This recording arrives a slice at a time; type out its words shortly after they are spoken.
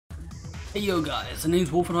Hey yo guys, my name's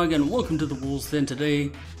Wolfen Heiger and welcome to the Wolfen. Today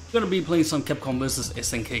we're going to be playing some Capcom vs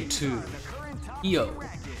SNK 2 EO,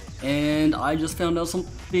 and I just found out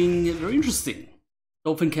something very interesting.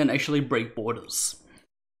 Dolphin can actually break borders.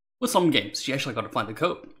 With some games, you actually got to find the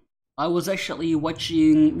code. I was actually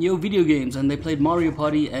watching EO video games and they played Mario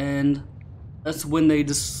Party, and that's when they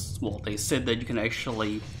they said that you can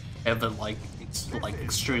actually have it like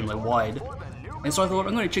extremely wide. And so I thought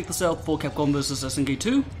I'm going to check this out for Capcom vs SNK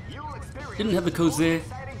 2. Didn't have the codes there,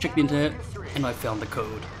 checked the internet, and I found the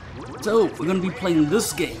code. So, we're going to be playing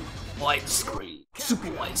this game, widescreen, super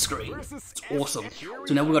widescreen. It's awesome.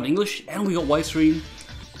 So now we got English, and we got widescreen.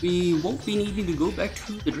 We won't be needing to go back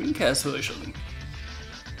to the Dreamcast version.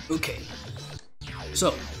 Okay.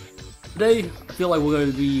 So, today, I feel like we're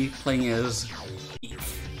going to be playing as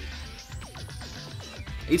Zangief.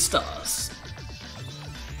 8 stars.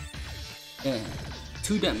 And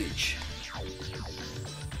 2 damage.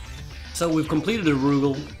 So we've completed a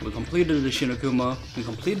Rugal, we've completed a Shin Akuma, we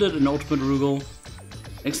completed an Ultimate Rugal.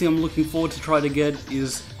 Next thing I'm looking forward to try to get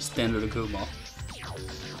is Standard Akuma.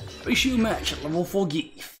 Ratio match at level 4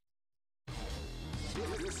 Zangief.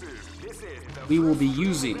 We will be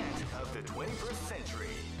using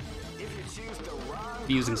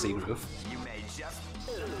Zangief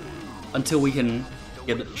until we can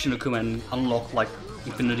get Shin Akuma and unlock like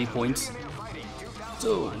infinity points.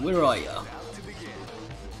 So where are ya?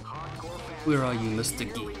 Where are you, Mr.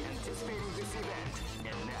 Gecko?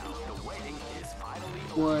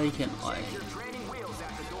 Why can't I?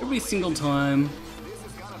 Every single time,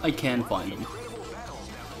 I can find him.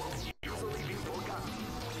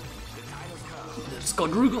 It's got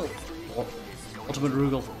Rugal! Or Ultimate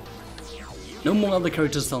Rugal. No more other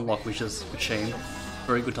characters to unlock, which is a shame.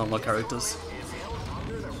 Very good to unlock characters.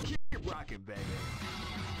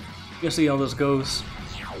 Let's see how this goes.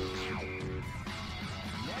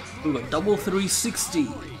 We've got double 360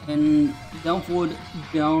 and down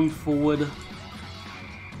forward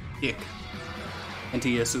kick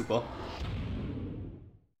anti-air super.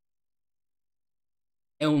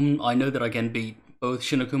 And I know that I can beat both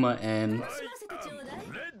Shin Akuma and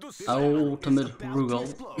Ultimate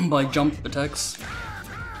Rugal by jump attacks.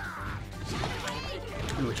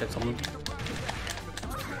 Let me check something.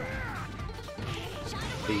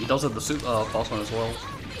 He does have the super fast one as well.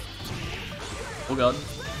 Oh god.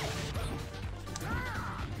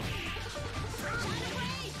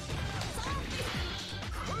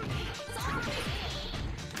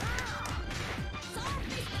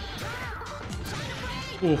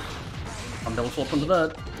 Oof. I'm double swap into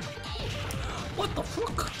that. What the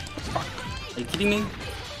fuck? Are you kidding me?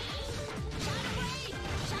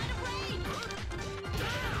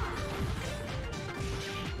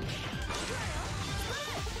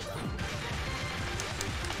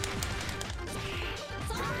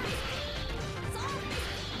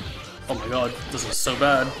 Oh my god, this is so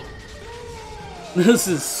bad. This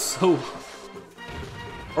is so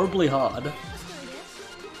horribly hard.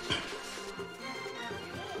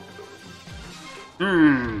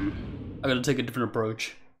 I gotta take a different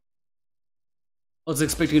approach. I was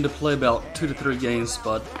expecting to play about 2 to 3 games,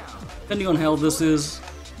 but depending on how this is,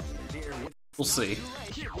 we'll see.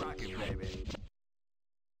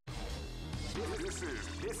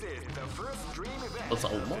 That's a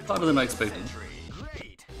lot harder than I expected.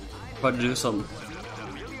 Tried to do some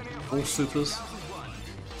full supers.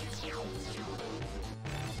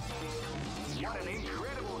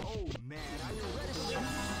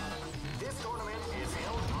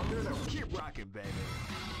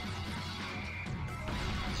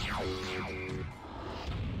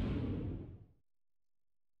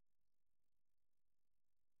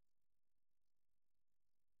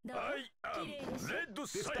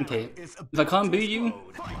 Okay, if I can't beat you,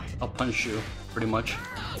 I'll punch you, pretty much.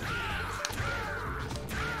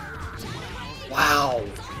 Wow,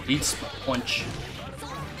 beats my punch.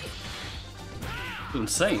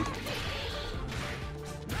 Insane.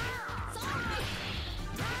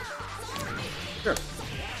 Sure.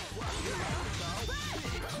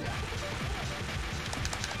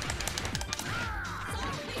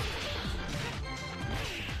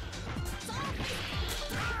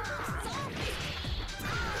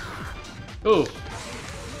 Oh,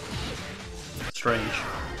 strange.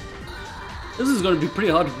 This is going to be pretty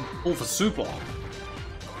hard to pull for super.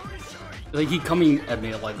 They keep coming at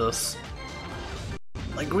me like this.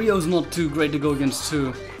 Like Rio's not too great to go against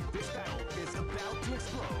too.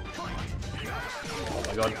 Oh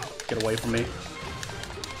my god, get away from me.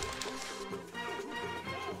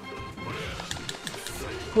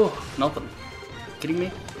 Whew, nothing. Kidding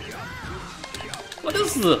me? What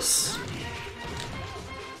is this?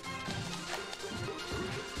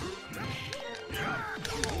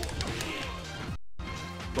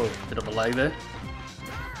 Oh, bit of a lag there.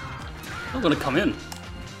 Not gonna come in.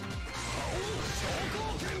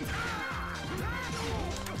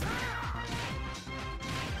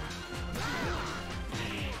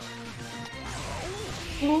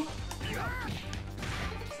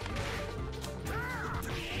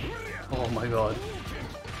 Oh my god.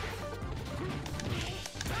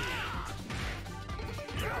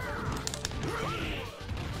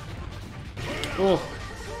 Oh,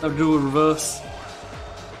 I'll do a reverse.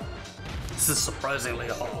 This is surprisingly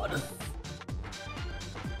hard.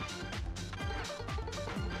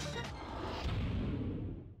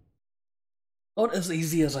 Not as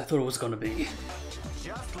easy as I thought it was gonna be.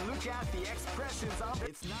 Just look at the expressions of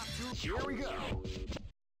it's not too. Here we go.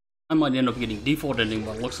 I might end up getting default ending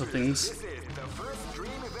by the looks of things. This is the first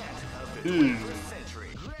dream event of the 21st century.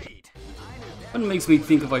 Great. That makes me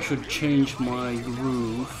think if I should change my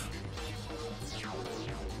groove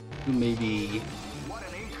to maybe What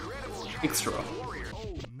an incredible extra. warrior.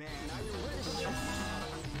 Oh man.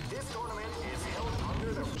 This tournament is held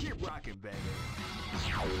under the keep rocking, baby.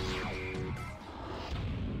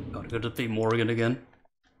 Gotta go to the Morgan again.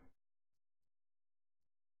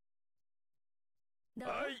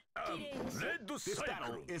 This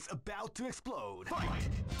battle is about to explode. Fight.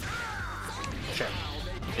 Check.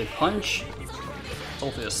 Okay, punch,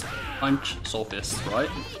 soul fist, punch, soul fist, right?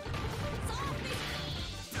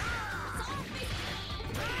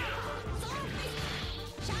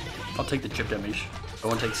 I'll take the chip damage. I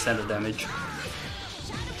won't take standard damage.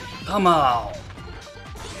 Come on!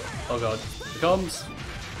 Oh god, here it comes.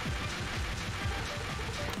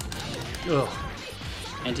 Ugh.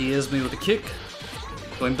 Anti-airs me with a kick.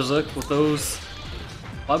 Going berserk with those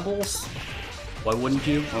eyeballs. Why wouldn't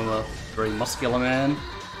you? I'm a very muscular man.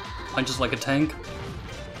 Punches like a tank.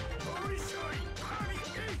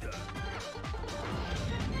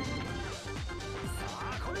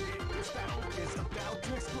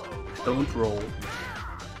 Don't roll.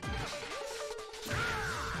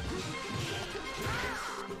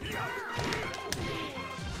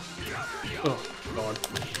 Oh god.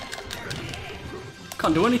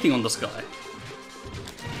 Can't do anything on this guy.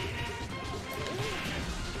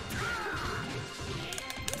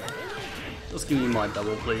 Just give me my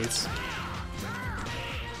double, please.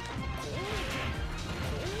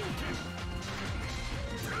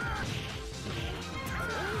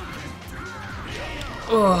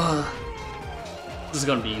 Ugh. This is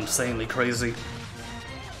gonna be insanely crazy.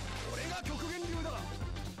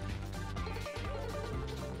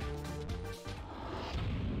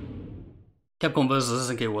 Capcom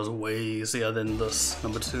vs SNK was way easier than this,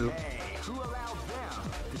 number 2. Hey, who allowed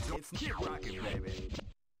them? It's keep rocking, baby.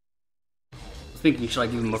 Thinking should I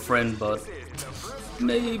give him a friend, but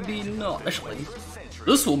maybe not. Actually,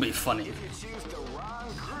 this will be funny.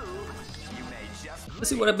 Let's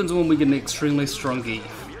see what happens when we get an extremely strong Geef.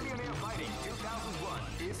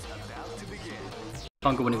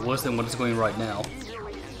 Can't go any worse than what it's going right now.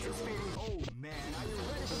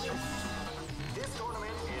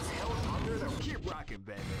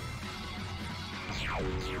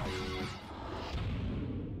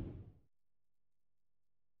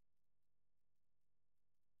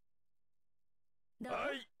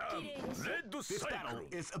 This battle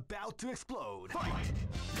is about to explode. Fight.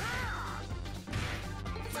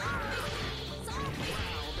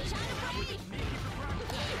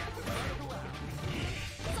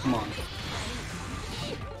 Come on.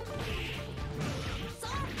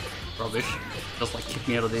 Rubbish. Just like kick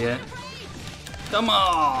me out of the air. Come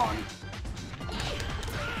on!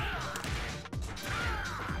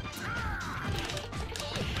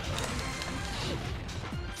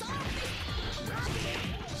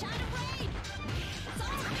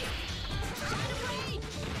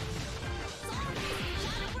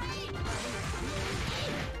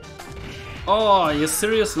 Oh, are you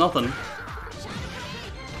serious? Nothing.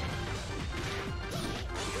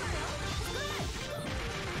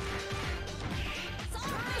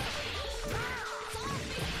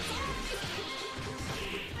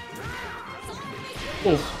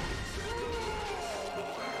 Oh.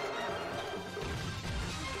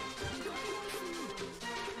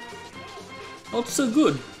 Not so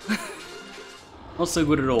good. Not so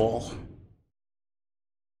good at all.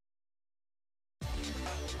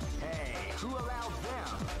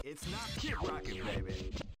 It's not keep rocking,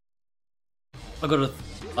 baby.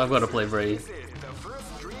 I've gotta play very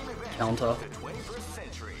counter.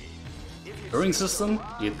 Parrying system?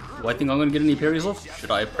 Do I think I'm gonna get any parries off?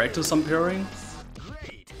 Should I practice some parrying?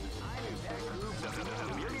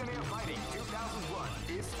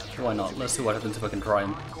 Why not? Let's see what happens if I can try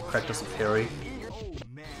and practice a parry.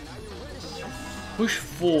 Push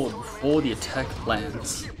forward before the attack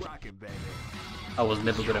lands. I was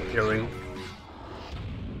never good at parrying.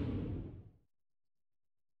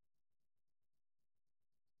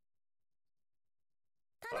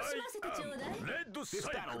 This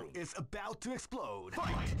battle is about to explode.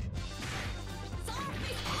 Fight!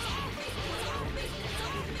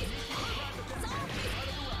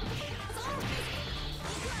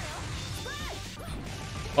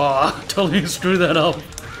 Oh, totally screw that up.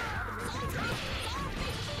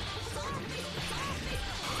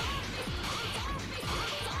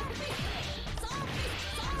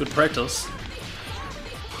 Good practice.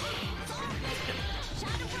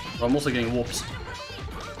 But I'm also getting whooped.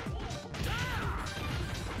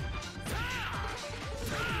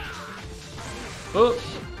 Oh!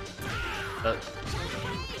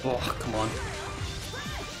 Oh, come on.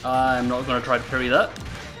 I'm not gonna try to parry that.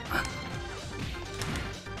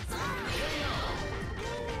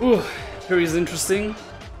 Ooh, parry is interesting,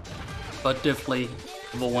 but definitely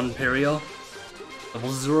level 1 parrier.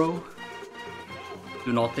 Level 0.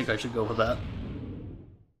 Do not think I should go for that.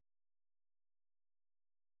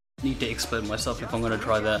 Need to expert myself if I'm gonna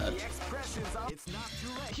try that.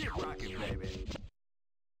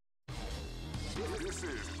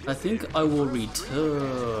 I think I will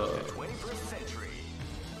return.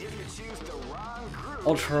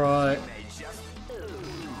 I'll try.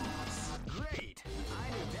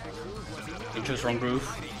 You chose wrong groove.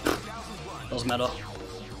 Doesn't matter.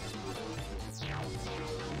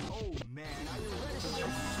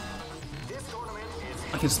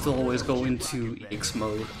 I can still always go into EX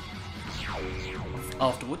mode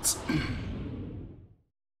afterwards.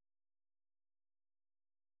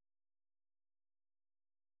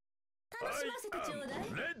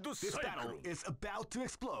 This battle is about to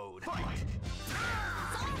explode. Fight!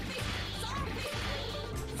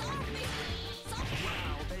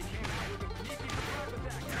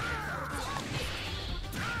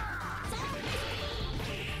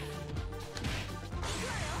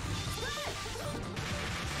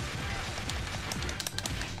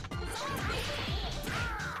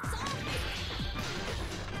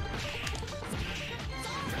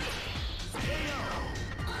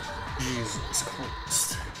 Jesus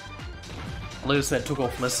Christ. At least that took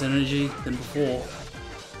off less energy than before.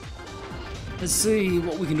 Let's see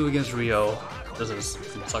what we can do against Rio. This is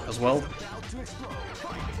gonna suck as well.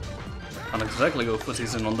 Can't exactly go for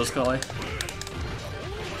season on this guy.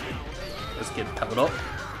 Let's get powered up.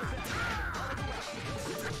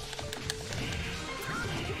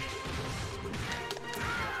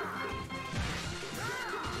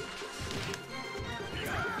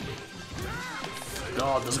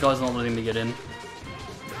 God, this guy's not letting me get in.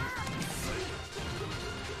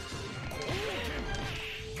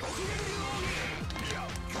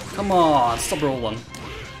 Come on, stop rolling.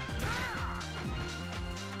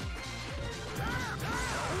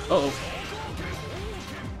 Uh-oh.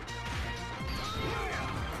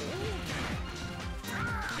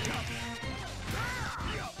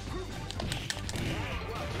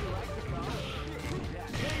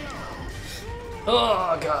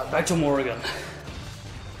 Oh god, back to Morrigan.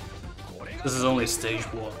 This is only stage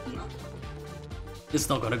 1. It's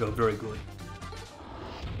not gonna go very good.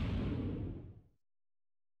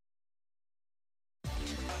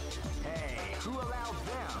 Hey, who allowed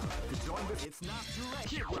them to join this? It's not too late.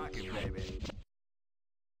 Keep rocking, baby.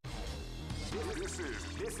 This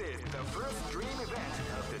is the first dream event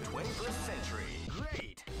of the 21st century.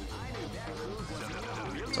 Great.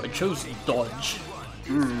 So I chose dodge.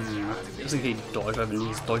 SNK dodge. I haven't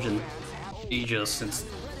used dodge in ages since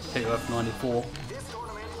KOF 94.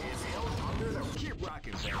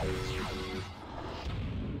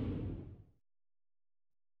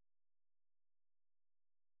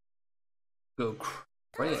 Go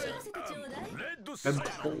crazy.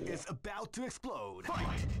 Is about to explode.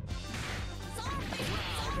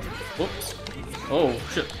 Whoops. Oh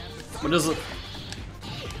shit. What is it?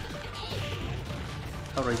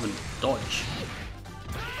 How do I even dodge?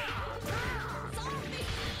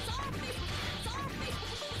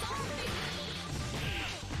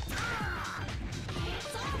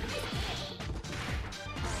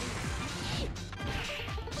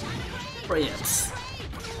 France.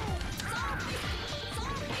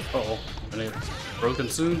 Uh-oh, gonna get broken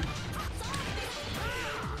soon.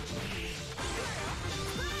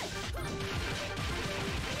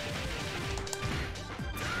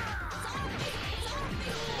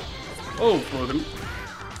 Oh, broken.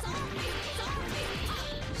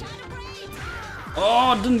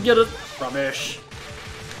 Oh, didn't get it. Rubbish.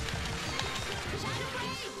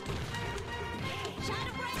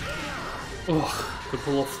 Oh, could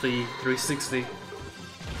pull off the 360.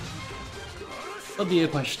 But the air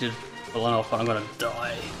punch did well enough, but I'm gonna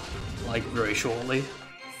die, like, very shortly.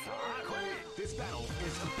 This battle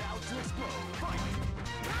is about to explode. Fight!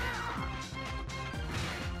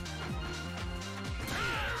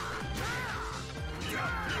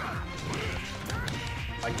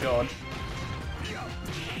 My god.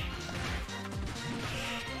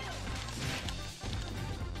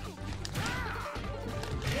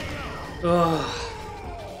 Ugh.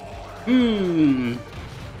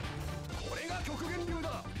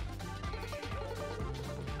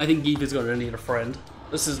 I think Geef is gonna need a friend.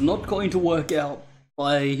 This is not going to work out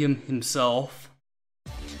by himself.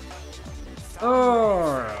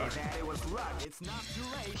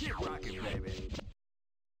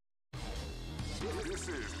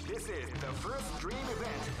 This is the first dream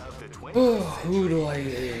event of the 20th Oh, who do I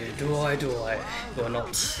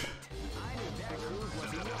not?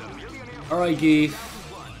 Alright, Geef.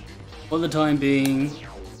 For the time being,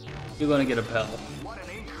 you're gonna get a pal. What an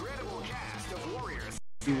incredible cast of warriors.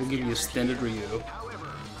 He will give you a standard Ryu. However,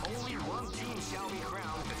 only one team shall be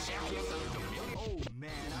crowned the champion of the million. Oh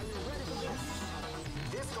man, are you ready for this?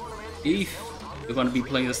 This tournament Geef, you're gonna be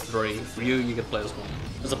playing as 3. Ryu, you can play as 1.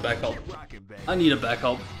 As a backup. I need a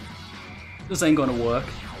backup. This ain't gonna work.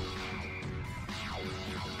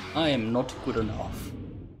 I am not good enough.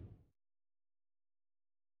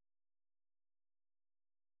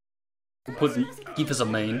 We'll put Geef as a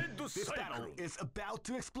main. This battle is about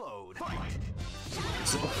to explode.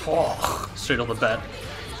 Oh, straight off the bat.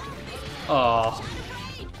 Oh.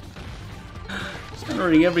 It's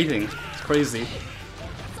generating everything. It's crazy.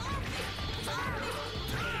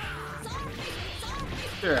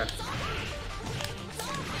 Yeah.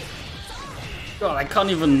 God, I can't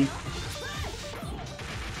even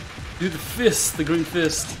do the fist, the green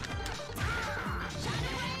fist.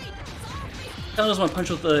 Counters my punch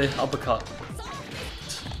with the uppercut.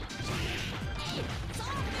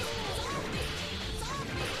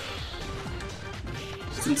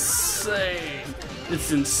 It's insane.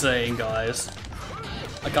 It's insane, guys.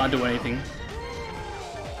 I can't do anything.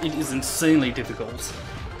 It is insanely difficult.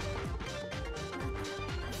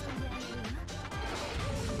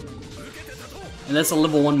 And that's a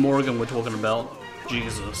level 1 Morgan we're talking about.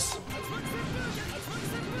 Jesus.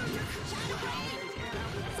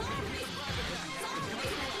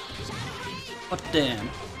 What damn?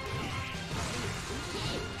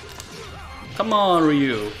 Come on,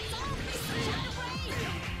 Ryu.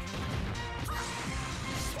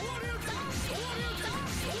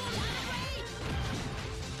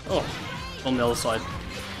 Oh, on the other side.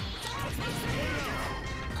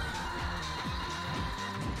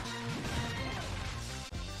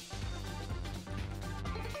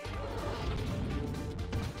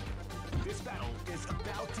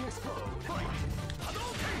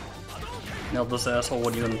 Now this asshole,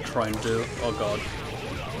 what are you gonna try and do? Oh god.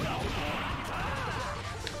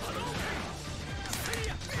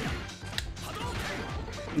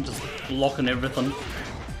 I'm just blocking everything.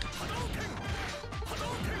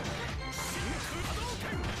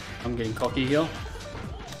 I'm getting cocky here.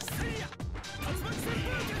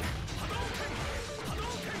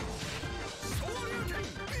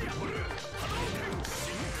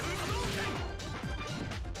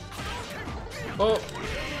 Oh!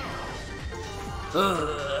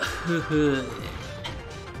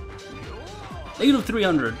 Negative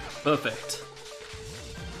 300. Perfect.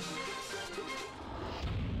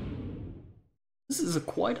 This is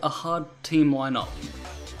quite a hard team lineup.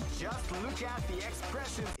 Just look at the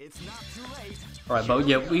expression. It's not too late. Alright, but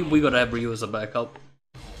yeah, we gotta have Ryu as a backup.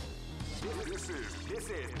 This is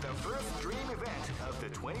the first dream event of the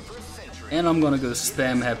 21st century. And I'm gonna go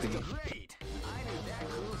spam happy. Great. I knew that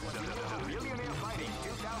groove was the Millionaire Fighting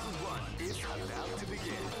 2001 is about to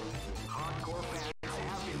begin. Hardcore fans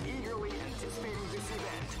have been eagerly anticipating this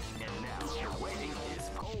event, and now the waiting is.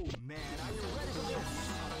 Oh man, are you ready for this?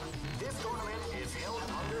 This tournament is held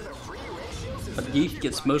under the free ratio system. But Geef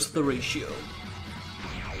gets most of the ratio.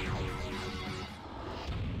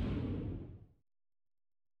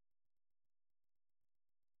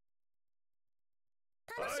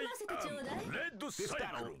 This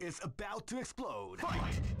battle is about to explode.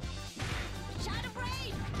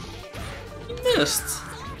 He missed.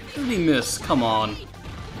 How did he miss? Come on.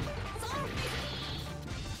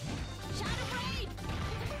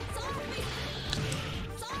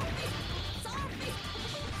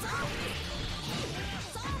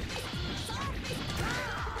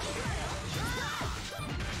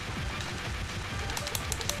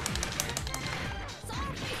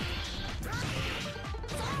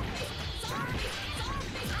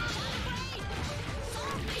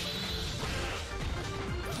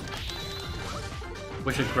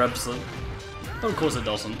 Wish it grabs them. Of course it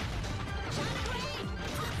doesn't.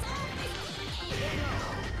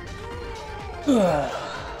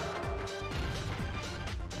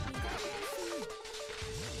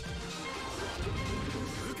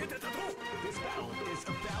 This battle is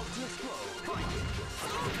about to explode.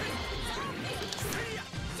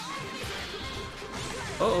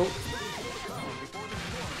 Uh-oh.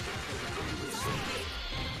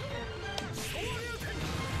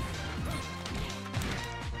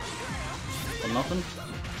 For nothing?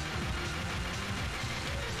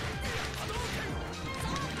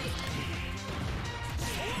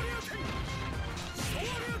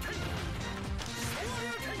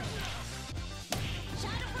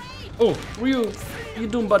 Oh, Ryu! What you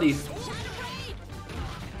doing, buddy?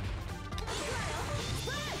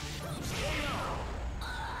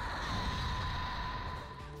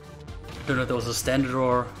 Don't know if that was a standard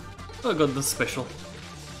or I got the special.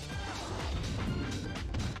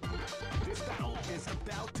 This battle is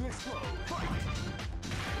about to explode.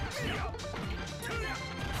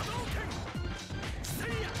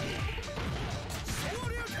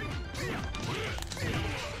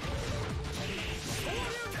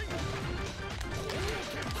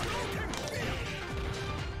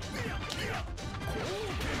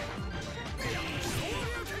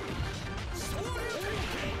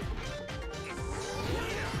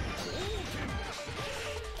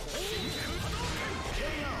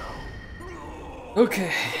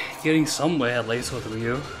 Okay, getting somewhere at least with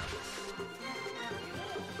Ryu.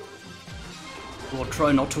 We'll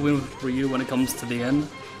try not to win with Ryu when it comes to the end.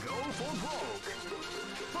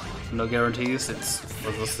 No guarantees, it's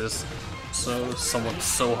resist this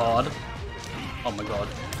so hard. Oh my god.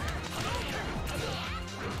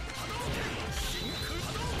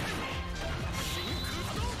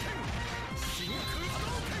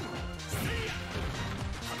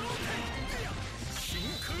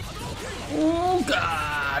 Oh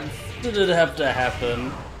god! Did it have to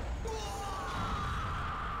happen?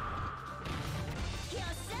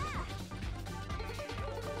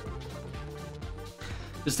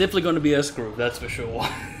 It's definitely going to be a screw, that's for sure.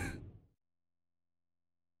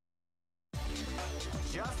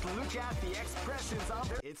 Just look at the expressions of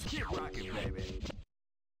their... It's keep rocking, baby.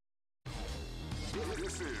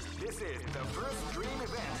 This is the first dream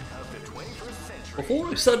event of the 21st century. Before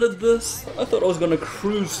I started this, I thought I was going to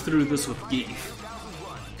cruise through this with Geef.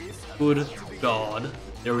 Good god,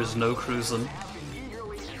 there is no cruising.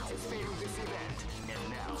 Eagerly anticipating this event, and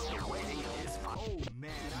now the waiting is fun. Oh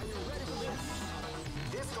man, are you ready for this?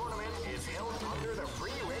 This tournament is held under the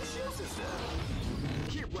free ratio system.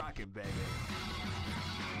 Keep rocking, baby.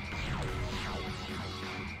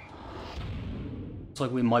 Looks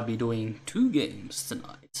like we might be doing 2 games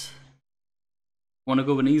tonight. Wanna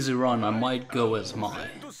go an easy run, I might go as Mai.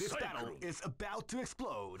 This battle is about to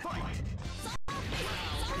explode.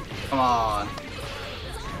 Come on.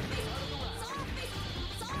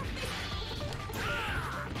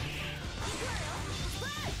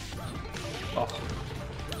 Oh.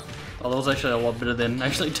 Oh, that was actually a lot better than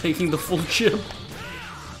actually taking the full chip.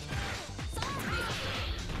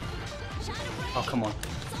 Oh, come on.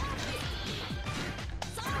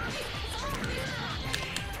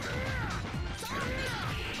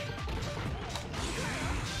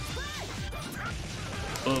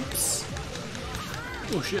 Oops.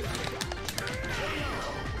 Oh shit.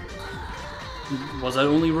 Was I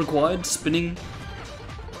only required spinning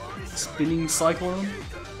cyclone?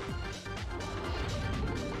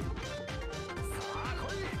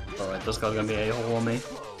 Alright, this guy's gonna be a hole on me.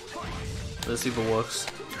 Let's see if it works.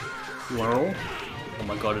 You wanna roll? Oh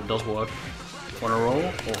my god, it does work. Wanna roll?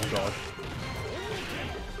 Oh god.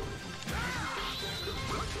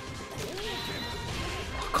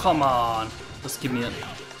 Oh, come on! Just give me it.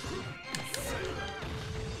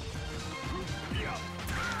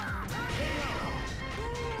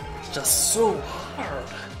 It's just so hard.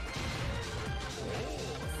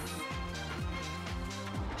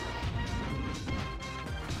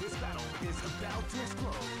 This battle is about to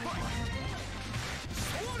explode.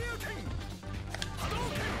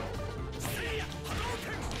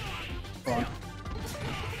 Come on.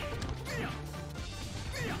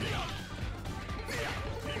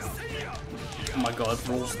 Oh my god,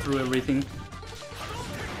 rolls through everything.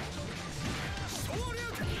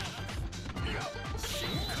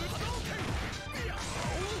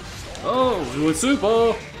 Oh, we went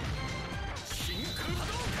super!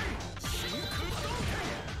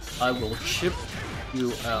 I will chip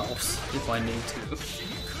you elves if I need to.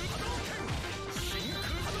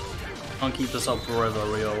 Can't keep this up forever,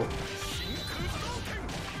 Rio.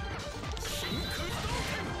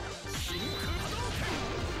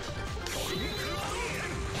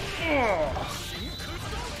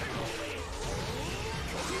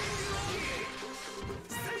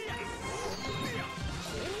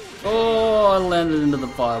 Oh, I landed into the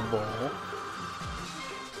fireball.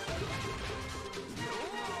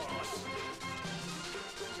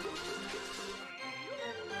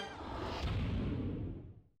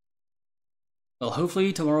 Well,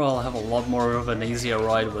 hopefully tomorrow I'll have a lot more of an easier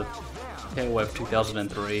ride with KOF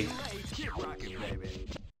 2003.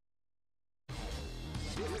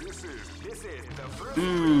 Of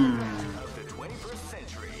the 21st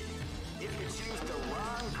century. If you choose the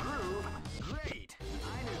wrong groove, great.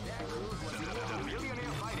 I knew that groove was the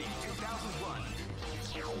Millionaire Fighting 2001.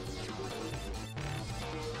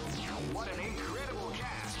 What an incredible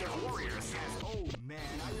cast of warriors has. Oh man,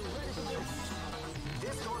 are you ready for this?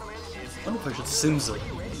 This tournament is. I wonder if I should Sims it.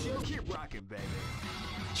 Keep rocking, baby.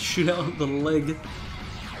 Shoot out the leg.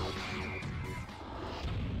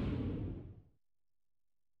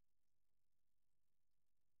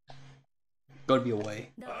 Gotta be a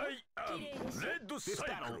way. This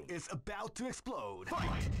battle is about to explode.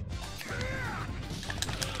 Fight!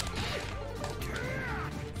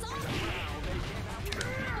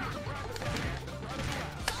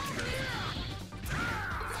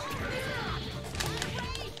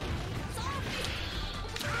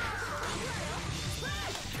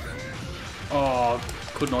 Oh,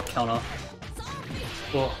 could not counter.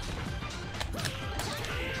 Oh.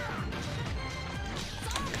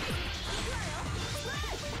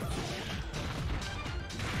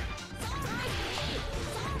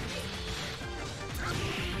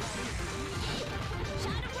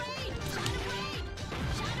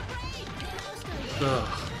 Ugh.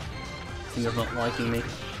 Thing's not liking me.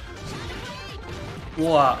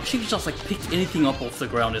 Wow, she can just like pick anything up off the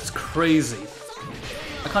ground, it's crazy.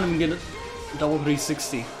 I can't even get it. Double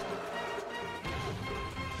 360.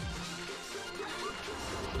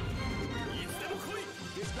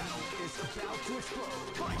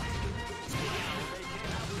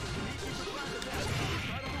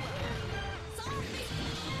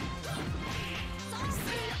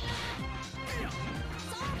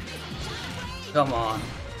 Come on.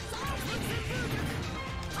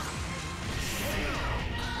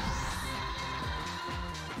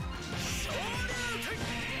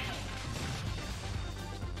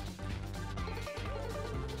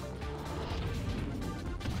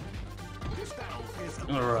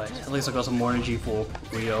 Alright, at least I got some more energy for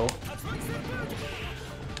Rio.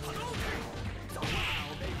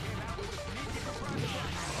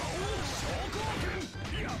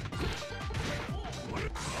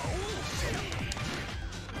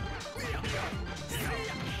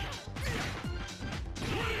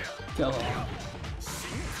 Come on.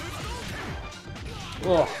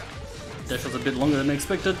 Oh, that was a bit longer than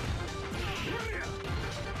expected.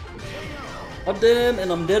 Oh damn,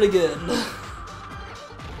 and I'm dead again.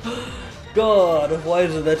 God, why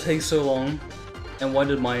did that take so long? And why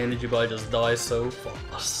did my energy bar just die so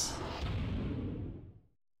fast?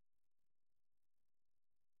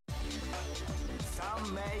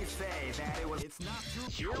 Some may say that it was. It's not too.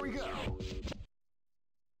 Here we go.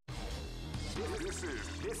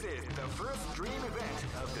 This is the first dream event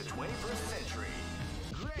of the 21st century.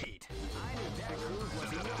 Great. I knew that groove was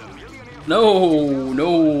the Millionaire. No,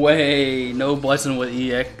 no way. No Bison with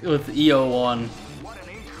EO on.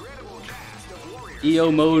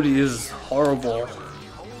 EO mode is horrible.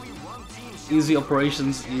 Easy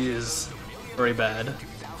Operations is very bad.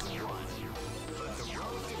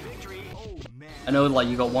 I know like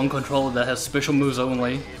you got one controller that has special moves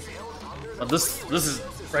only, but this is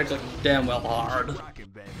frankly damn well hard.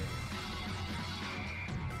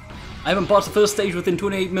 I haven't passed the first stage within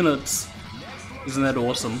 28 minutes. Isn't that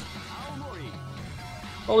awesome?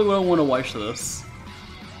 Probably won't want to watch this.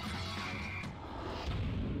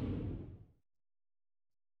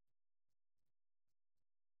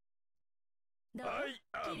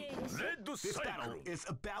 This battle is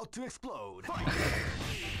about to explode.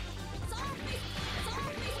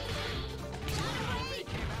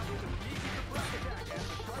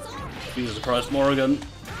 Jesus Christ, Morrigan.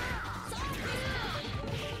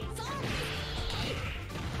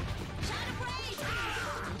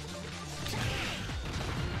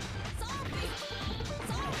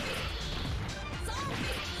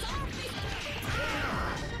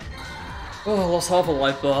 Oh, I lost half a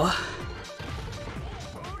life bar.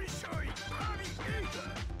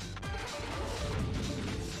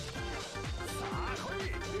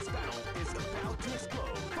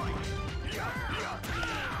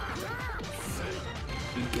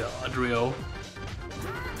 God, Rio.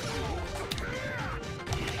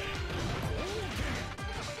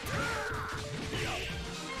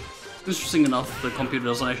 Interesting enough, the computer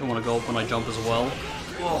doesn't actually want to go up when I jump as well.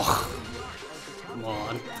 Ugh. Come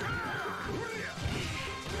on.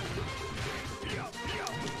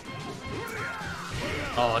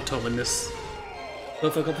 Oh, I totally missed.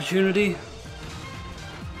 Perfect opportunity.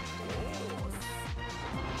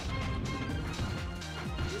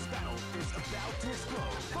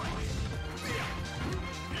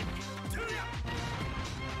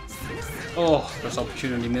 Oh, this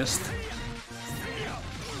opportunity missed.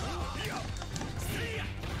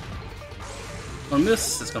 Gonna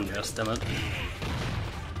miss? It's gonna miss, damn it.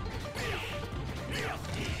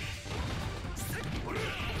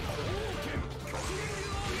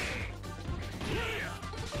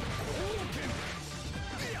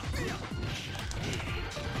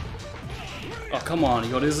 Oh, come on,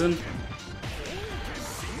 you got his in?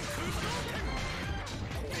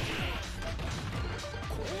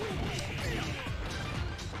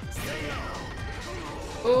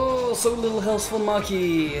 Oh, so little health for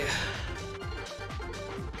Maki.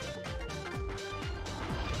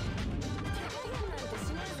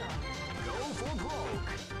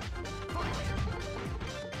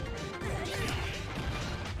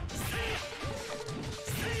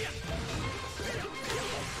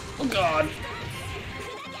 Oh god.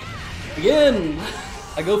 Again!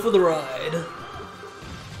 I go for the ride.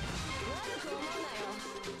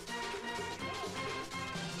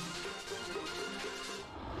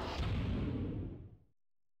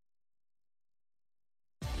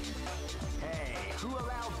 Hey, who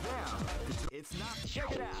allowed them? It's not.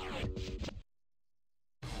 Check it out.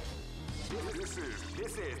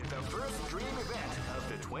 This is the first dream event of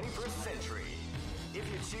the 21st century. If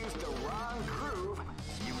you choose the wrong groove,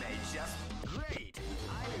 you may just great.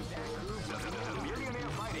 I knew that groove. The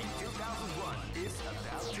Millionaire Fighting 2001 is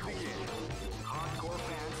about to begin. Hardcore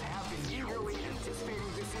fans have been eagerly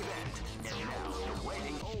anticipating this event, and now they're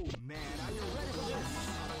waiting. Oh man, are you ready for this?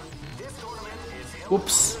 This tournament is held.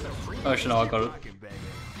 Oops. Actually, no, I got it.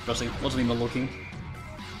 Wasn't even looking.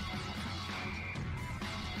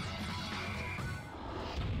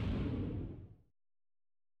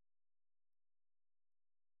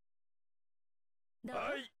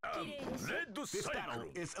 This battle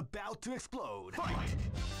is about to explode. Fight!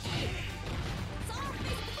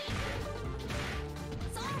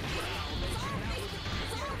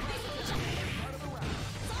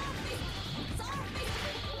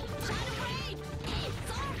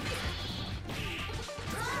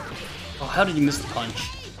 Oh, how did you miss the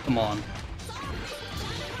punch? Come on.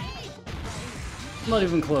 Not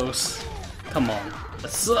even close. Come on.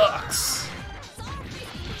 That sucks.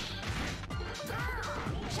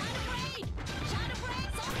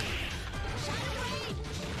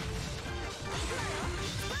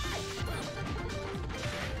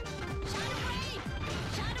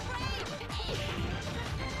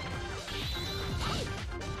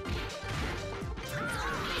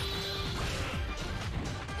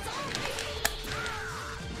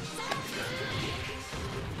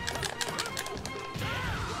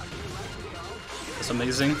 That's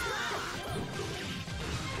amazing.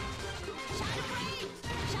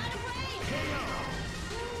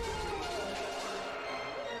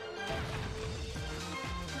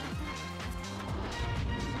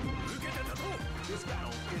 This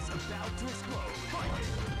battle is about to explode.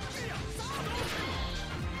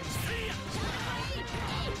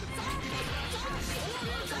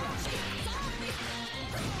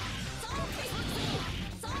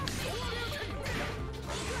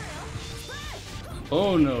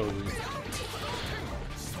 Oh no.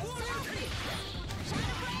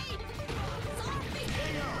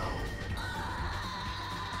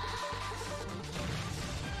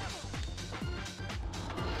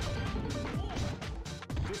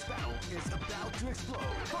 This battle is about to explode.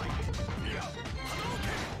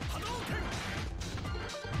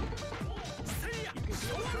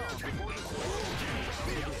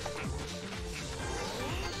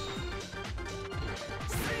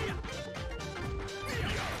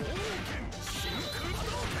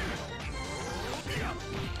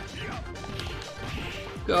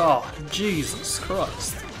 God, Jesus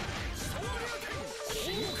Christ.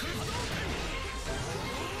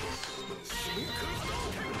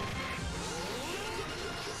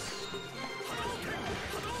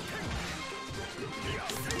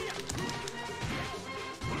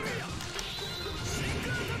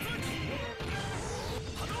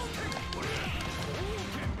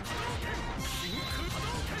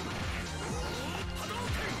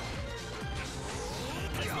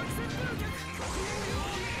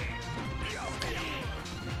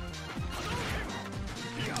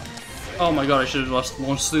 Oh my god, I should have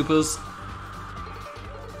launched supers.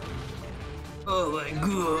 Oh my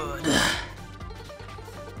god.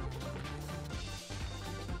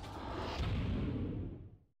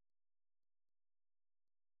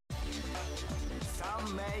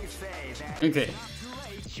 Some may say that Okay.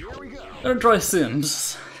 Gonna try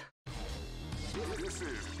Sims. This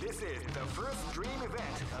is the first dream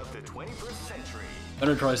event of the 21st century.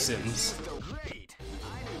 Gonna try Sims. Great!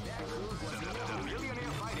 I knew that crew was the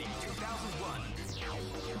Millionaire Fighting 2001.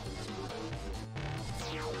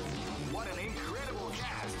 What an incredible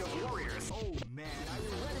cast of warriors! Oh man, are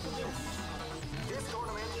you ready for this? This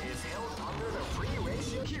tournament is held under the free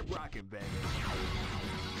ratio. Keep rocking, baby.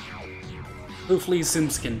 Hopefully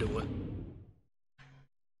Sims can do it.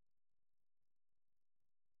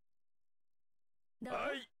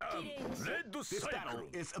 This battle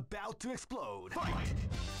is about to explode. Fight!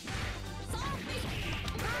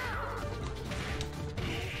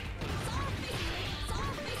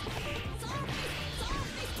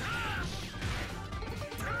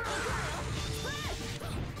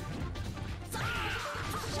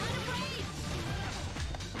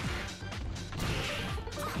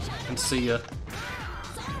 I can see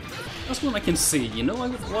that's what I can see. You know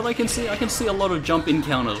what I can see? I can see a lot of jump in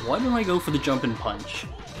counters. Why don't I go for the jump in punch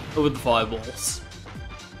over the fireballs?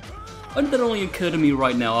 Why did that only occur to me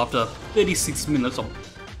right now after 36 minutes of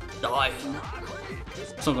dying?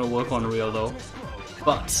 It's not gonna work on Rio though.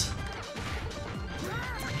 But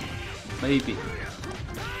maybe.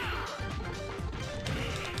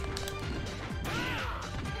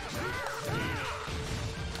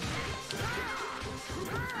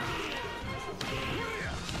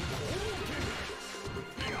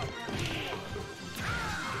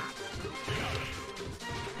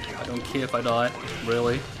 I don't care if I die,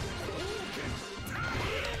 really.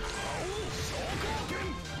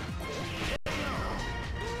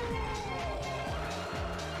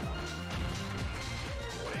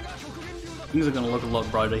 Things are gonna look a lot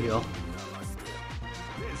brighter here.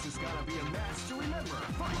 This is gonna be a match to remember.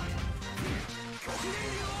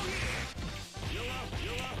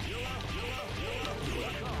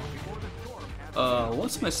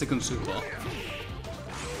 What's my second super?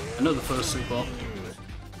 I know the first super.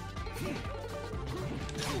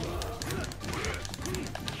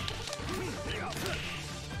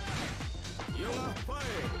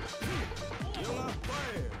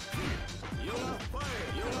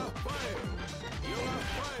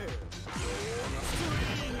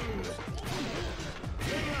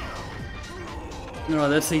 Alright,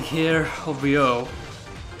 let's take care of Rio.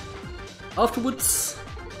 Afterwards,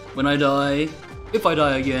 when I die, if I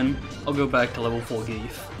die again, I'll go back to level 4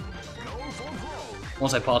 Geef.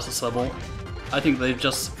 Once I pass this level, I think they've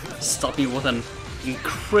just stuck me with an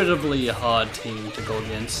incredibly hard team to go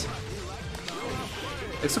against.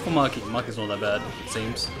 Except for Maki. Maki's not that bad, it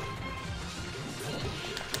seems.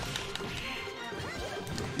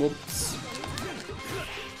 Whoops.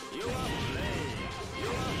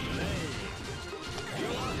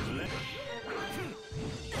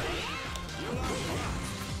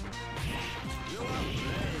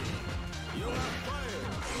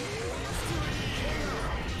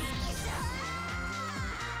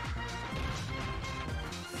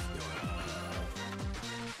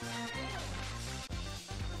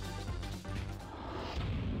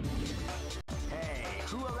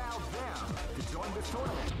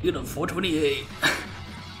 You know, 428.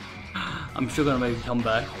 I'm sure gonna make a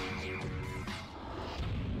comeback.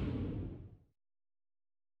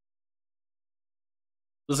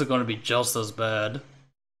 This is gonna be just as bad.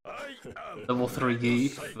 Level 3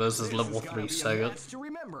 Geef versus level 3 Sagat.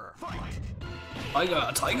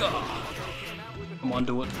 Tiger! Come on,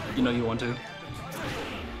 do it. You know you want to.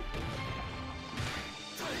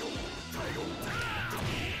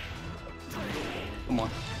 Come on.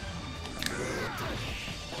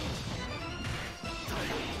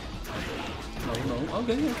 No,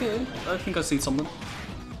 okay. I think I see something.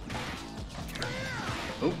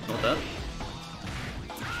 Oh, not that.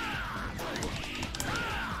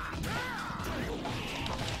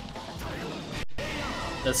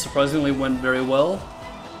 That surprisingly went very well.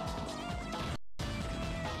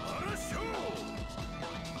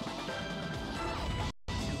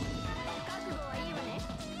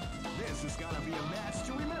 This is gonna be a match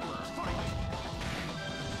to remember.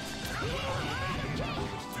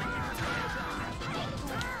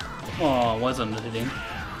 Oh, wasn't hitting.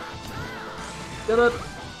 Get it!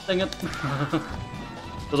 Dang it!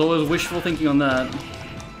 There's always wishful thinking on that.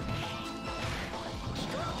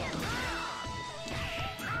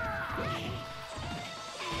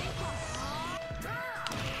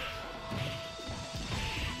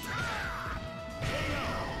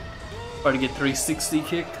 Try to get 360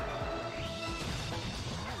 kick.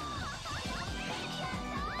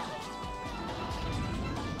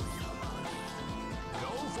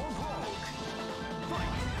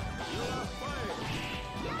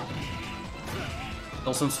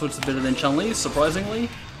 Dolphin switch is better than Chun-Li, surprisingly.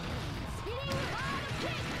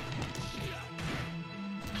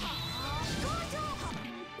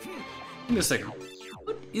 Give me a second.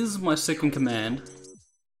 What is my second command?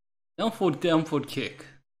 Down forward kick.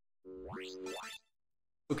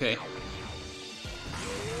 Okay.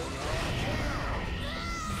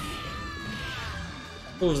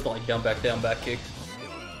 What was it like? Down, back kick.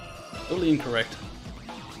 Totally incorrect.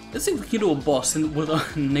 Let's see if we can do a boss with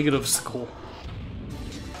a negative score.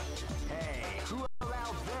 Hey, who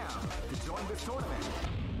allowed them to join this tournament?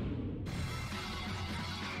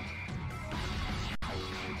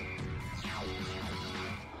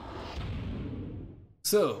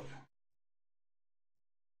 So,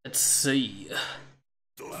 let's see.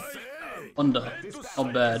 Wonder,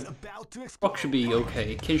 not bad. Rock should be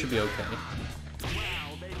okay. Ken should be okay.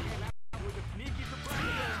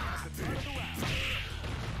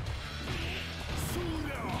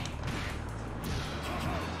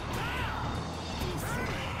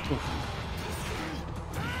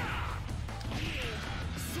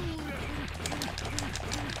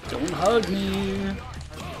 Don't hug me.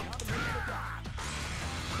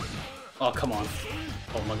 Oh, come on.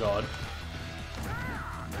 Oh my god.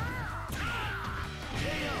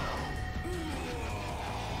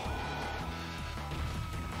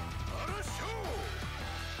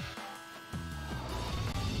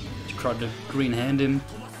 Tried to green hand him.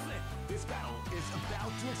 This battle is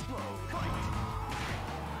about to explode.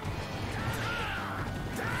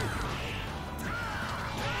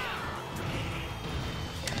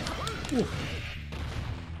 Ooh.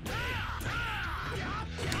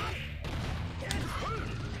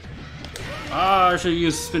 Ah, I should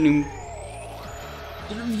use spinning.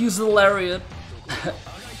 Didn't use the lariat.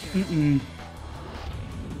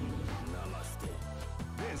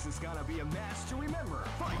 This is gonna be a match to remember.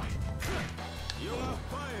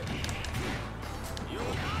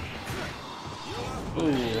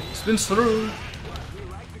 Oh, spins through.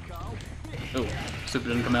 Oh, super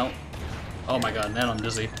didn't come out. Oh my god, now I'm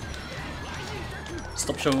dizzy.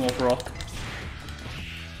 Stop showing off rock.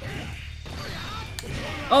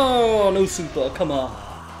 Oh, no super, come on.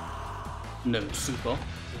 No super.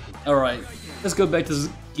 Alright, let's go back to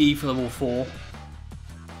Zangief level 4.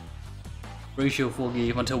 Ratio 4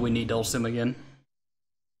 Zangief until we need Dolphin again.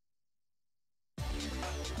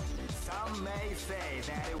 Some may say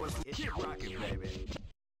that it was rocket, baby.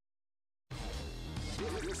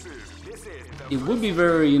 This is the It would be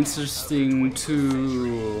very interesting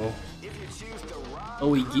to if you choose the wrong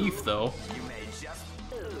OE Zangief though. you may just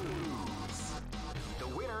lose. The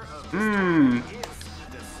winner of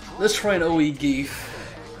Let's try an OE Zangief.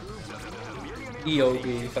 EO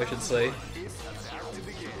Zangief, I should say.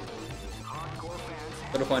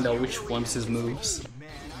 Gotta find out which one's his moves.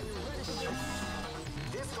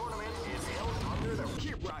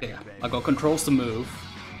 Yeah, I got controls to move.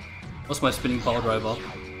 What's my spinning pile driver?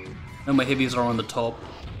 And my heavies are on the top,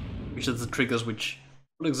 which is the triggers, which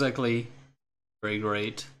not exactly very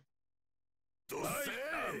great.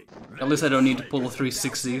 At least I don't need to pull the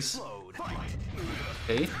 360s.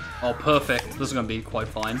 Okay. Oh, perfect. This is gonna be quite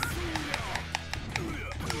fine.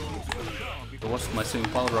 So what's my spinning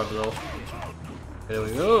pile driver though? There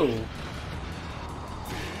we go.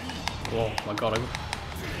 Oh my god, I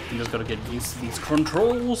just gotta get used to these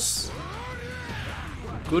controls.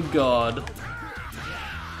 Good god.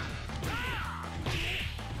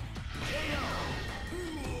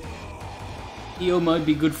 EO might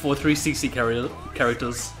be good for 360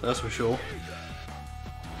 characters, that's for sure.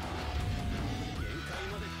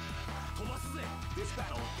 This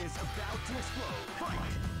battle is about to explode.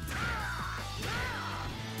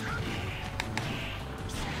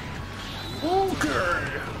 Okay.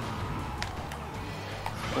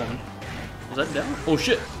 Come on. Was that down? Oh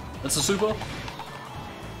shit! That's a super?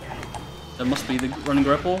 That must be the running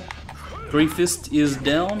grapple. Green Fist is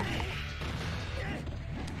down.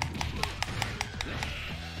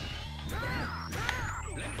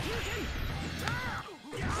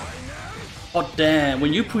 Oh damn,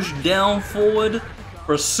 when you push down forward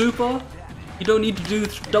for a super, you don't need to do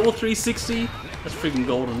double 360. That's freaking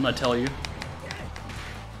golden, I tell you.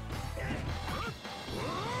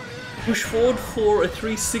 Push forward for a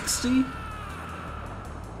 360.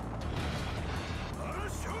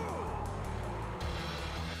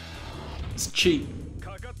 It's cheap.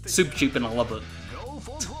 Super cheap and I love it. Oh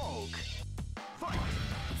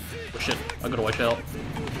shit, I gotta watch out.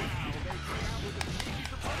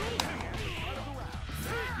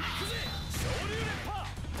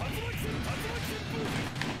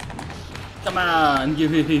 Come on, give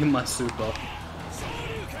me my super.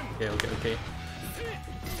 Okay.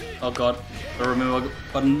 Oh god, I remember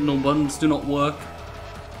no buttons do not work.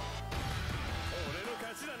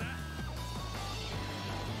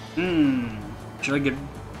 Should I get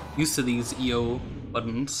used to these EO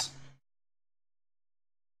buttons?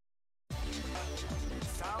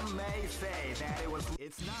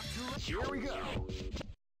 Here we go.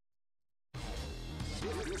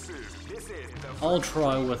 This is the I'll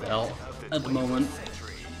try without at the moment.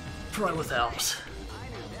 Try without.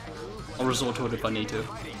 I'll resort to it if I need to.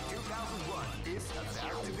 fighting 2001 is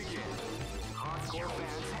about to begin. Hardcore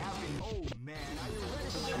fans have been. Oh man, are you ready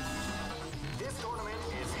for this? This tournament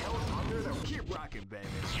is held under the. Keep rocking, baby.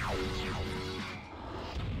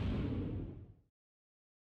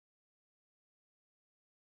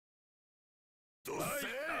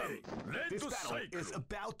 This battle is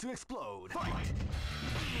about to explode. Fight!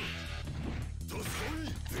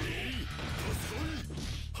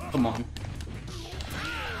 Come on.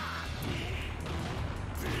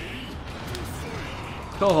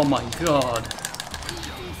 Oh my god.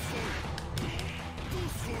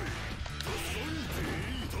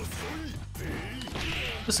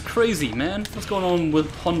 This is crazy, man. What's going on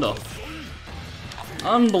with Honda?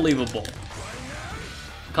 Unbelievable.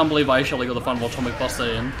 Can't believe I actually got the final Atomic Buster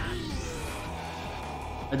in.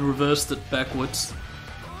 I'd reversed it backwards.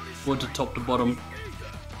 Went to top to bottom.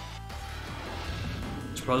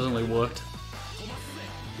 Surprisingly worked.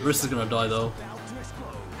 The rest is gonna die though.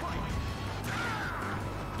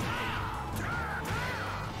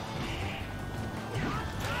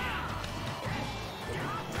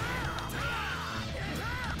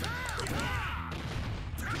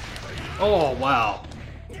 Oh wow.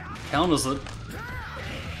 Counters it.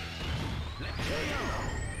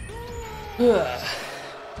 Ugh.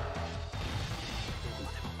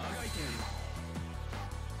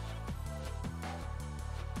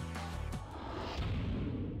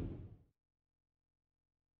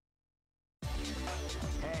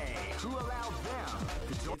 Hey, who allowed them?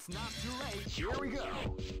 It's not too late. Here we go.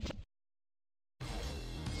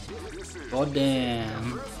 This is God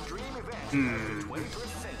damn. the first dream event of the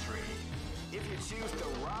 21st century. If you choose the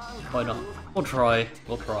wrong Why not? We'll try.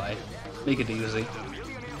 We'll try. Make it easy.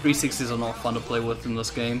 360s are not fun to play with in this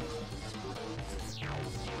game.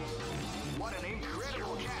 What an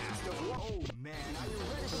incredible cast of oh man, are you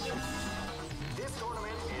ready for this? This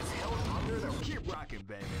tournament is held under the keep rocking,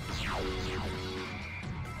 baby.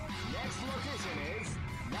 Next location is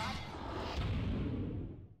not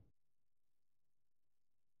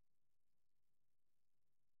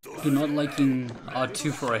Do not liking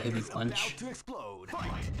R2 for a heavy punch. about to explode.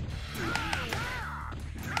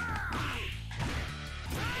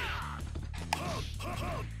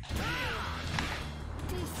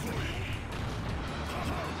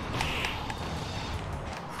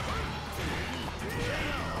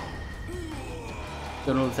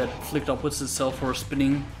 Don't know if that flicked upwards itself for a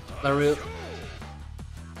spinning lariat.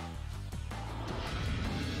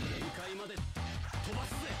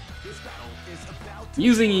 This battle is about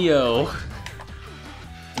Using EO.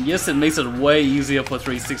 And yes, it makes it way easier for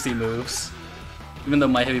 360 moves. Even though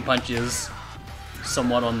my heavy punch is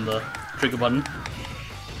somewhat on the trigger button.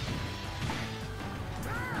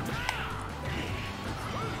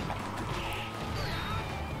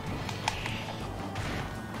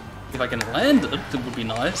 If I can land it, it would be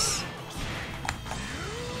nice.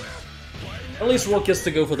 At least Rock gets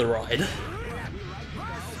to go for the ride.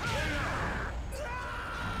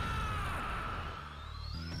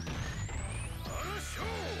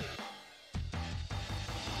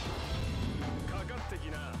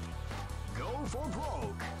 go for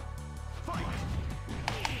broke. Fight!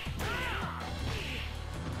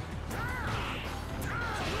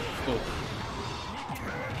 Oh.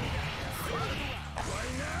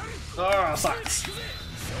 Ah, sucks.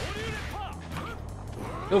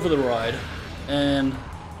 Go for the ride. And...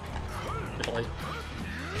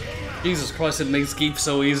 Jesus Christ, it makes Geef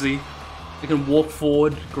so easy. You can walk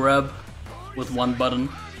forward, grab with one button,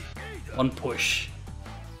 one push.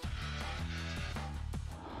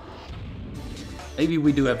 Maybe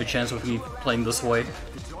we do have a chance with me playing this way.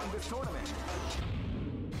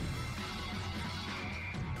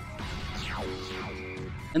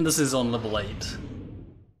 And this is on level 8.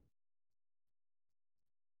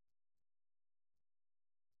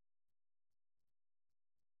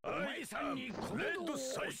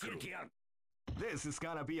 This is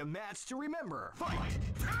gonna be a match to remember. Fight!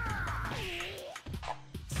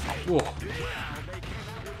 Whoa.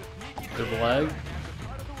 Bit of lag.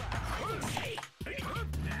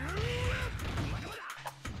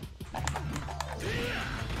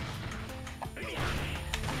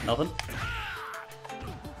 Nothing.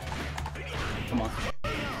 Come on.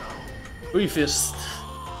 Three fist.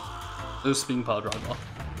 No spin power driver.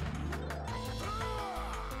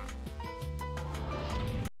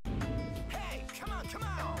 Hey, come on!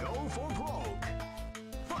 Go for broke.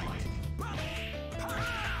 Fight!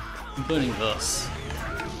 I'm burning this.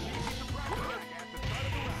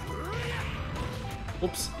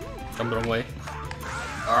 Oops. Jump the wrong way.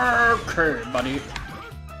 Okay, buddy.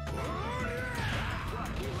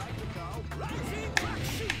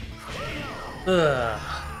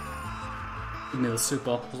 Give me the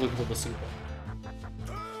super. I was looking for the super.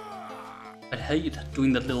 I hate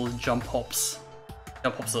doing the little jump hops.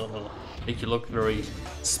 Jump hops that make you look very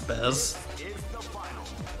spaz.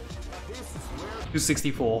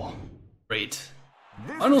 264. Great.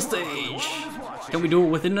 Final stage! Can we do it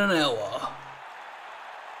within an hour?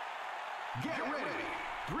 Get ready.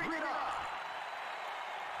 Bring it on.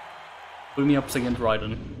 Put me up against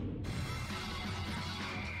Raiden.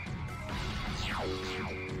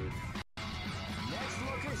 Next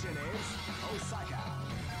location is Osaka.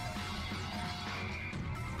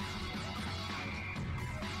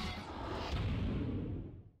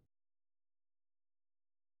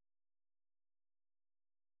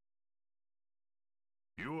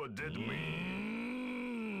 You are dead me.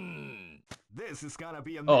 This is gonna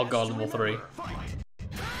be a Oh god, level 3.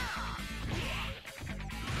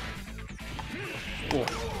 Oh.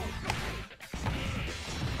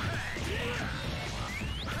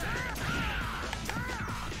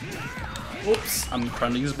 Whoops, I'm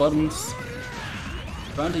trying to use buttons.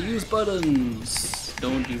 Trying to use buttons.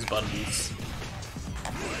 Don't use buttons.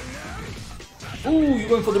 Ooh, you're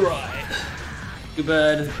going for the ride. Too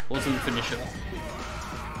bad, wasn't the finisher.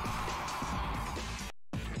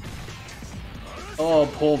 Oh,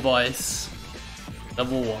 poor Vice.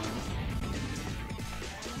 Level 1.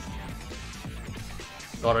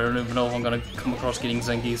 God, I don't even know if I'm gonna come across getting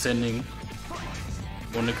Zangief's ending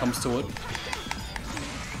when it comes to it.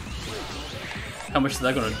 How much is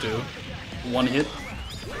that gonna do? One hit?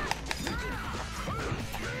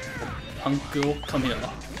 Punk girl, come here.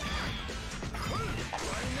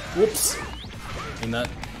 Whoops. Doing that.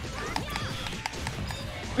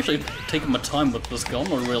 Actually taking my time with this girl, I'm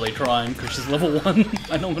not really trying because she's level 1.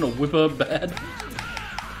 I know I'm gonna whip her bad.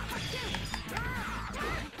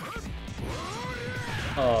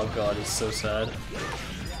 Oh god, it's so sad.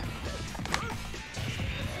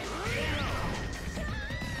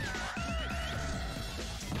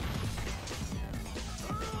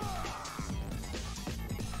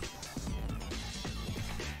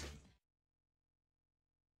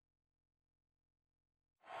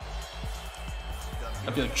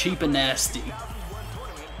 I feel cheap and nasty.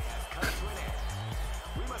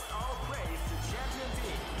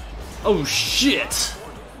 Oh shit!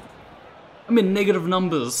 I'm in negative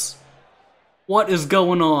numbers. What is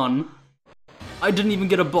going on? I didn't even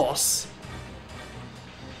get a boss.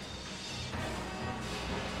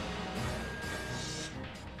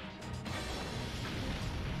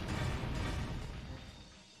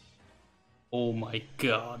 Oh my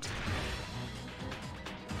god.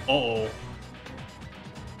 Uh-oh.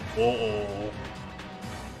 Uh-oh.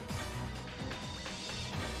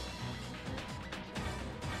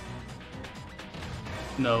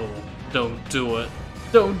 No, don't do it.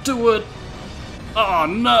 Don't do it! Oh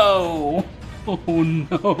no! Oh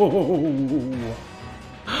no!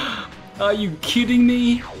 Are you kidding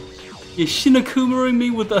me? You're Shin Akumaing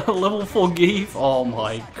me with a level 4 Geef? Oh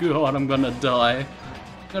my god, I'm gonna die.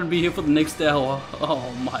 I'm gonna be here for the next hour.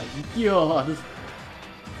 Oh my god.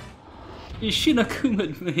 You Shin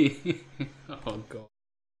Akumaed me. Oh god.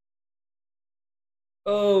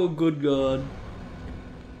 Oh good god.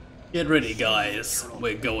 Get ready guys,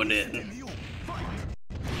 we're going in.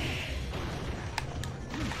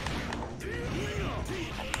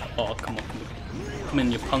 Oh come on, come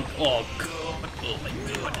in you punk. Oh god, oh my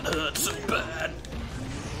god, it hurts so bad.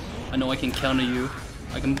 I know I can counter you.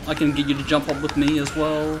 I can get you to jump up with me as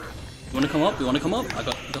well. You wanna come up? You wanna come up? I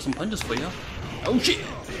got some punches for you. Oh shit,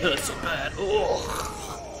 it hurts so bad. Oh.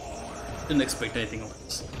 Didn't expect anything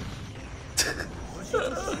else.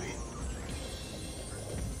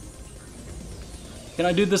 Can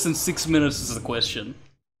I do this in 6 minutes is the question.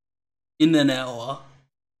 In an hour.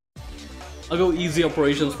 I'll go easy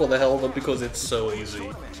operations for the hell of it because it's so easy.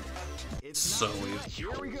 It's so easy.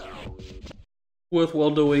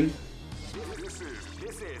 Worthwhile doing. This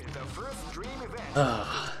is the first dream event.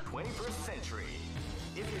 21st century.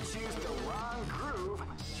 If you choose the wrong groove,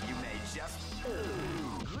 you may just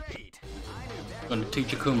great. I'm gonna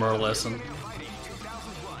teach Akuma a lesson.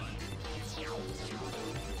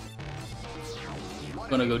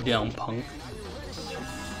 Gonna go down, punk.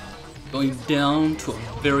 Going down to a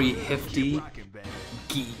very hefty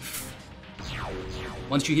Geef.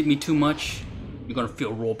 Once you hit me too much, you're gonna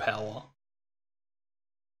feel raw power.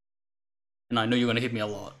 And I know you're gonna hit me a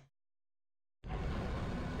lot.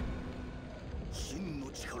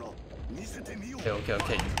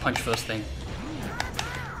 Okay. Punch first thing.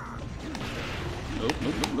 Nope.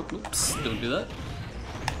 Don't do that.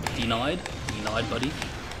 Denied. Denied, buddy.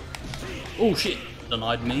 Oh shit.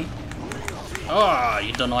 Denied me. Ah,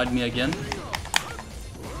 you denied me again.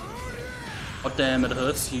 Oh damn, it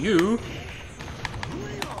hurts you.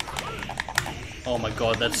 Oh my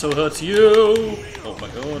god, that so hurts you. Oh my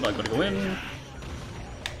god, I gotta go in.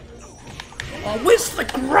 Oh, where's the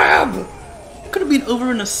grab? Could have been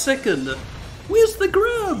over in a second. Where's the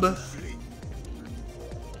grab?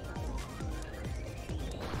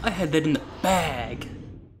 I had that in the bag.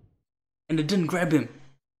 And it didn't grab him.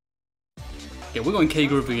 Okay, we're going K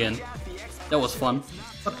group again. That was fun.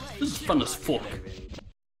 This is fun as fuck.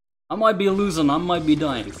 I might be losing, I might be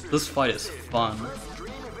dying. This fight is fun.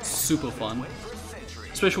 Super fun.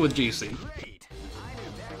 Especially with GC.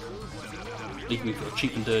 Make me feel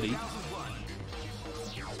cheap and dirty.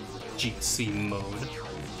 GC mode.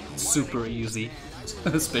 Super easy.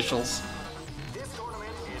 Specials.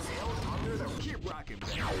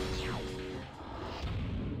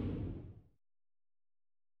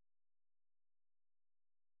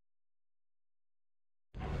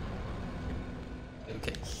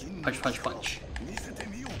 Okay. Punch, punch, punch.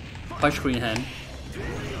 Punch green hand.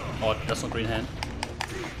 Oh, that's not green hand.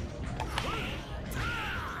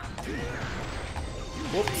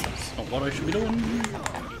 Whoops, that's not what I should be doing.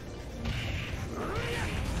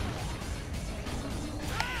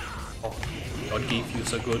 Oh, God, Zangief, you're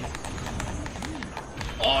so good.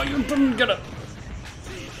 Oh, you didn't get it!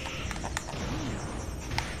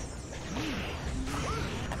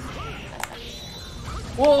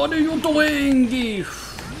 What are you doing, Zangief?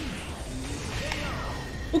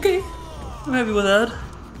 Okay, I'm happy with that.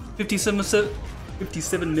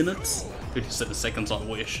 57 minutes? 57 seconds, I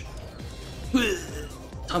wish.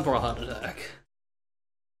 Time for a heart attack.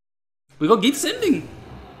 We got Zangief sending!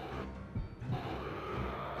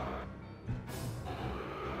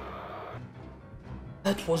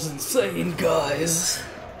 That was insane, guys.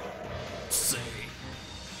 Insane.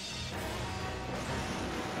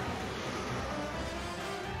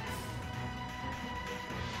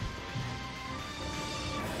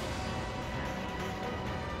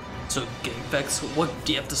 So, GameFAQs, what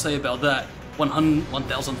do you have to say about that?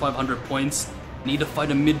 1,500 points. Need to fight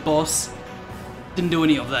a mid-boss. Didn't do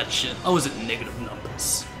any of that shit. I was at negative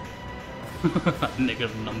numbers.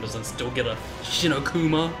 Negative numbers and still get a Shin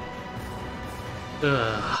Akuma.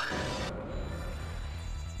 Ugh.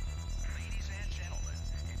 Ladies and gentlemen,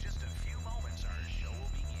 in just a few moments our show will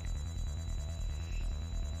begin.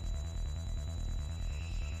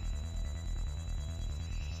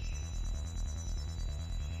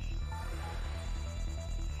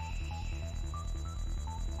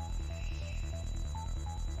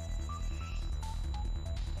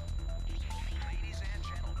 Ladies and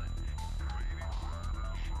gentlemen,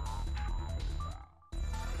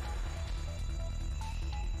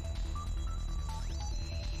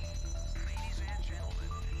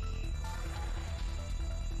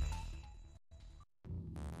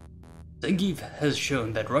 Zangief has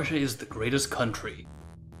shown that Russia is the greatest country.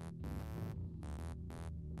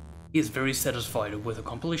 He is very satisfied with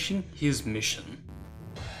accomplishing his mission.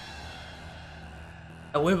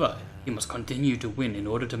 However, he must continue to win in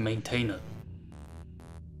order to maintain it.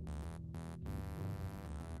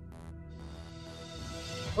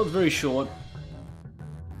 That was very short.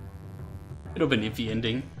 Bit of an iffy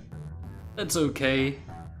ending. That's okay.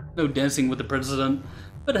 No dancing with the president.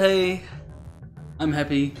 But hey, I'm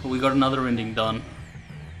happy we got another ending done.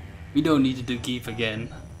 We don't need to do Zangief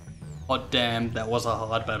again. Hot damn, that was a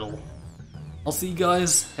hard battle. I'll see you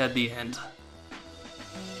guys at the end.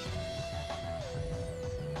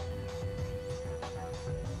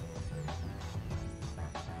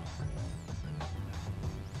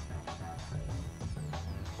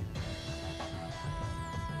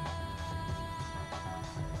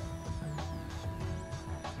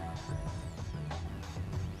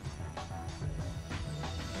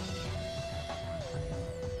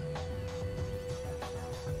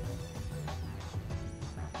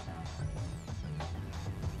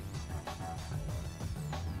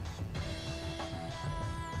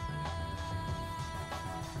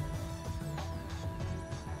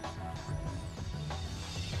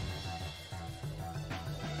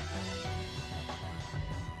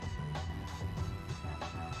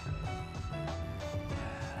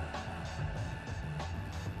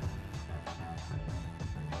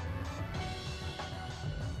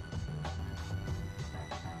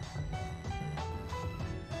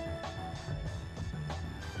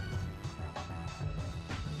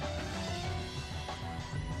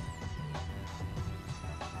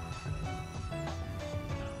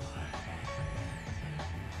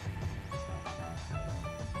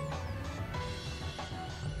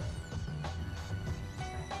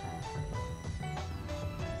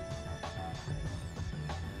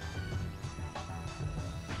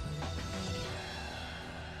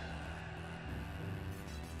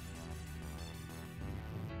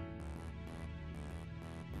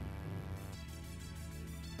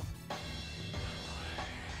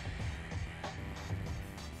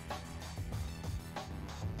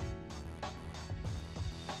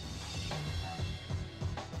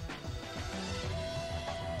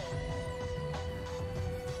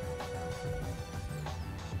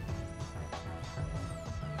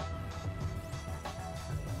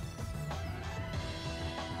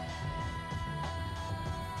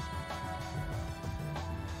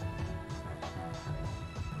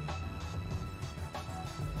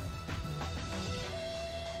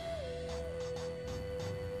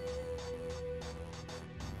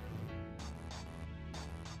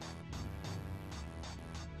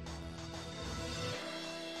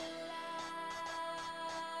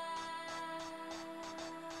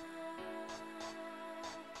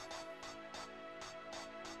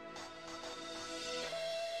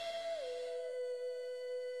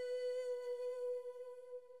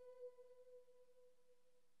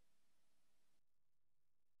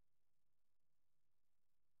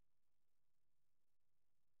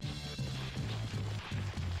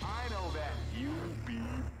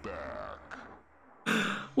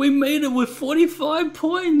 We made it with 45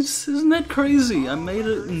 points! Isn't that crazy? I made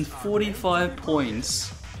it in 45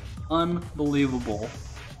 points. Unbelievable.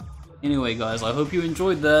 Anyway guys, I hope you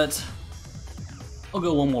enjoyed that. I'll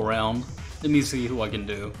go one more round. Let me see who I can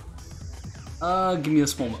do. Give me a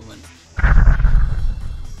small moment.